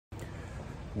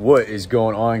What is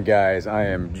going on, guys? I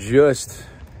am just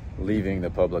leaving the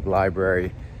public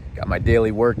library. Got my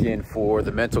daily work in for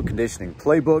the mental conditioning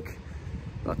playbook.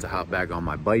 About to hop back on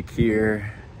my bike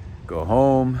here, go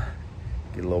home,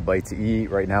 get a little bite to eat.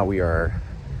 Right now we are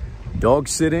dog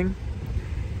sitting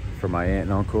for my aunt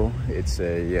and uncle. It's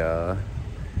for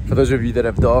those of you that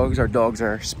have dogs, our dogs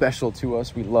are special to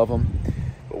us. We love them,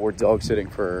 but we're dog sitting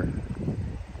for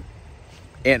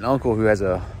aunt and uncle who has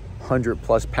a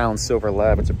 100+ pound silver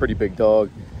lab. It's a pretty big dog,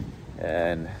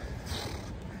 and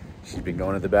she's been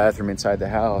going to the bathroom inside the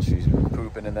house. She's been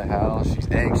pooping in the house. She's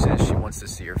anxious. She wants to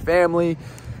see her family,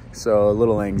 so a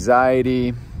little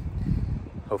anxiety.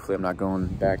 Hopefully I'm not going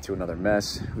back to another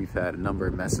mess. We've had a number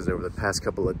of messes over the past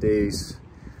couple of days,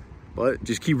 but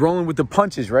just keep rolling with the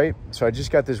punches, right? So I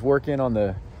just got this work in on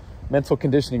the mental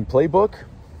conditioning playbook,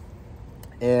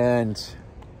 and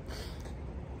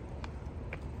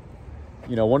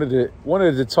you know,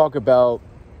 wanted to talk about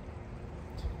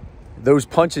those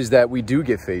punches that we do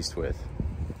get faced with.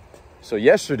 So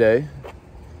yesterday,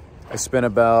 I spent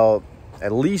about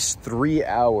at least 3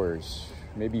 hours,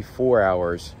 maybe 4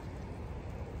 hours,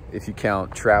 if you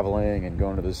count traveling and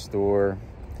going to the store,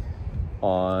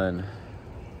 on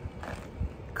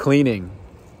cleaning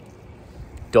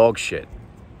dog shit.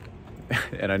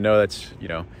 And I know that's, you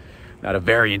know, not a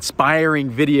very inspiring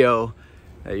video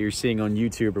that you're seeing on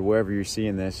YouTube or wherever you're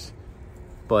seeing this,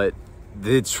 but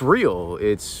it's real.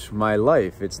 It's my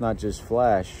life. It's not just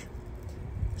flash.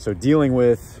 So dealing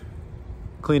with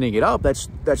cleaning it up, that's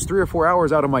 3 or 4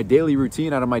 hours out of my daily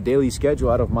routine, out of my daily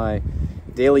schedule, out of my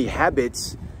daily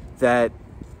habits, that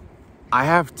I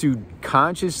have to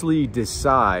consciously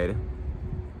decide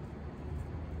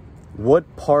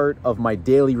what part of my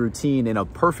daily routine in a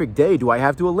perfect day do I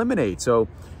have to eliminate. So,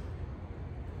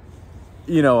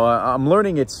 you know, I'm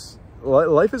learning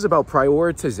life is about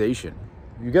prioritization.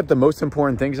 You get the most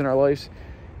important things in our lives,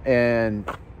 and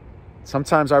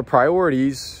sometimes our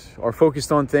priorities are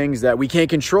focused on things that we can't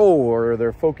control, or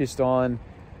they're focused on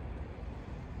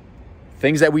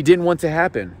things that we didn't want to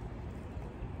happen.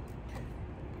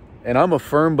 And I'm a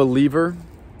firm believer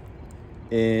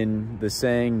in the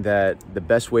saying that the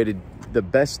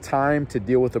best time to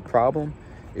deal with a problem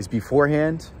is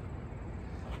beforehand.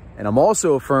 And I'm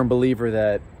also a firm believer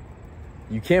that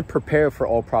you can't prepare for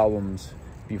all problems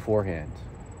beforehand.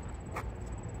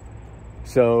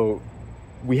 So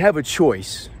we have a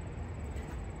choice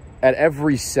at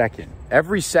every second.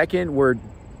 Every second where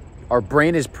our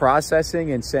brain is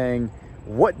processing and saying,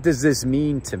 what does this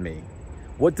mean to me?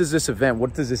 What does this event,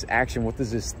 what does this action, what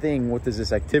does this thing, what does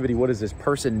this activity, what does this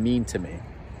person mean to me?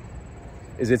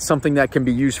 Is it something that can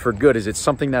be used for good? Is it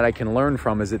something that I can learn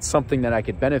from? Is it something that I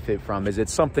could benefit from? Is it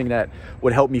something that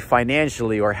would help me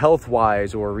financially or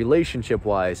health-wise or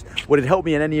relationship-wise? Would it help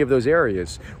me in any of those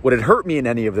areas? Would it hurt me in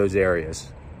any of those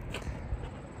areas?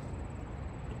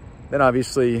 Then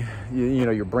obviously, you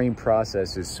know, your brain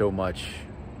processes so much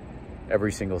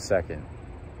every single second.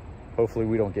 Hopefully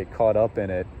we don't get caught up in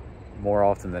it more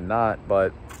often than not,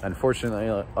 but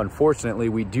unfortunately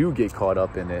we do get caught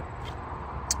up in it.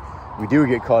 We do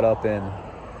get caught up in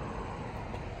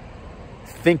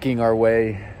thinking our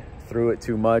way through it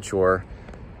too much, or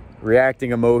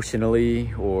reacting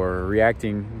emotionally, or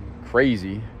reacting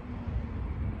crazy.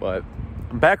 But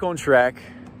I'm back on track,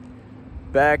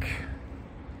 back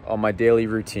on my daily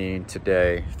routine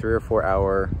today. 3 or 4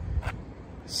 hour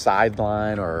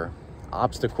sideline or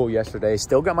obstacle yesterday.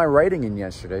 Still got my writing in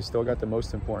yesterday. Still got the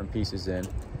most important pieces in.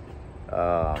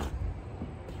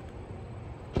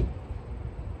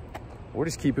 We're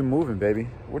just keeping moving, baby.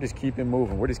 We're just keeping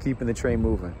moving. We're just keeping the train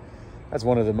moving. That's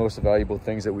one of the most valuable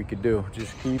things that we could do.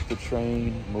 Just keep the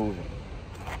train moving.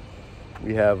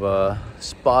 We have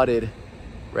spotted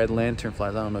red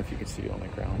lanternflies. I don't know if you can see on the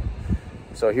ground.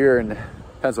 So here in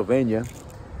Pennsylvania,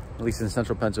 at least in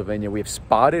central Pennsylvania, we have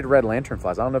spotted red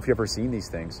lanternflies. I don't know if you've ever seen these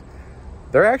things.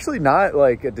 They're actually not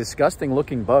like a disgusting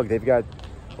looking bug. They've got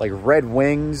like red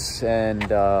wings, and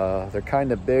they're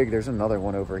kind of big. There's another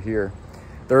one over here.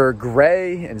 They're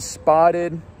gray and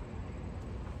spotted.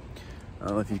 I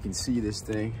don't know if you can see this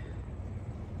thing.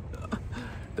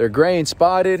 They're gray and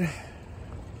spotted.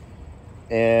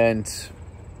 And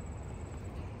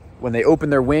when they open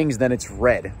their wings, then it's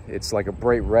red. It's like a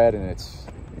bright red, and it's,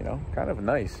 you know, kind of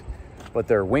nice. But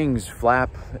their wings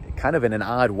flap kind of in an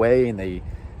odd way, and they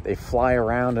fly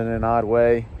around in an odd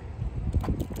way.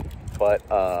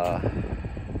 But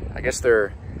I guess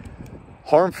they're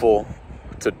harmful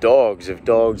to dogs if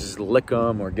dogs lick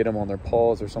them or get them on their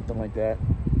paws or something like that.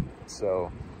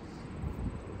 So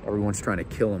everyone's trying to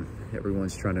kill them.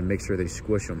 Everyone's trying to make sure they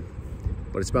squish them.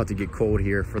 But it's about to get cold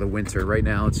here for the winter. Right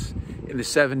now it's in the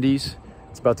 70s.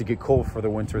 It's about to get cold for the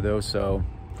winter though, so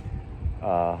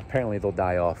apparently they'll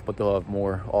die off, but they'll have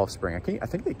more offspring. I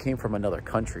think they came from another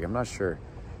country. I'm not sure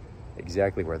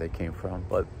exactly where they came from,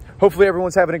 but hopefully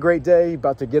everyone's having a great day.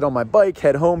 About to get on my bike,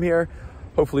 head home here.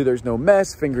 Hopefully there's no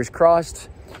mess, fingers crossed.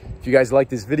 If you guys like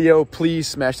this video, please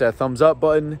smash that thumbs up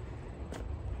button,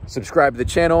 subscribe to the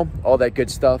channel, all that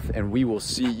good stuff, and we will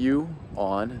see you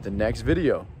on the next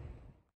video.